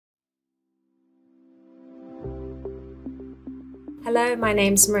Hello, my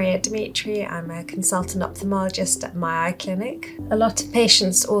name's Dimitry. I'm a consultant ophthalmologist at My-iClinic. A lot of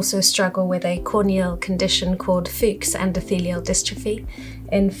patients also struggle with a corneal condition called Fuchs endothelial dystrophy.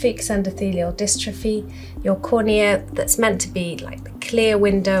 In Fuchs endothelial dystrophy, your cornea that's meant to be like the clear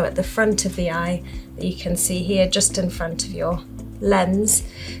window at the front of the eye that you can see here just in front of your lens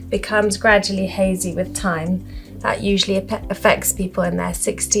becomes gradually hazy with time. That usually affects people in their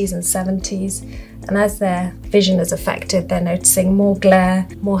 60s and 70s, and as their vision is affected, they're noticing more glare,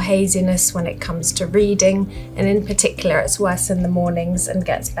 more haziness when it comes to reading, and in particular it's worse in the mornings and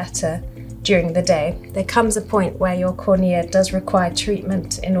gets better during the day. There comes a point where your cornea does require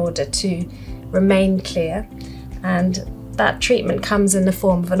treatment in order to remain clear, and that treatment comes in the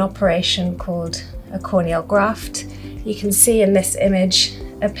form of an operation called a corneal graft. You can see in this image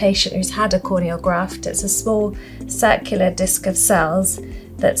a patient who's had a corneal graft. It's a small circular disc of cells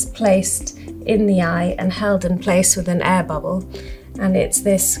that's placed in the eye and held in place with an air bubble. And it's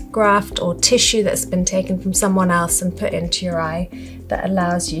this graft or tissue that's been taken from someone else and put into your eye that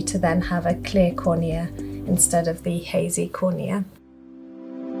allows you to then have a clear cornea instead of the hazy cornea.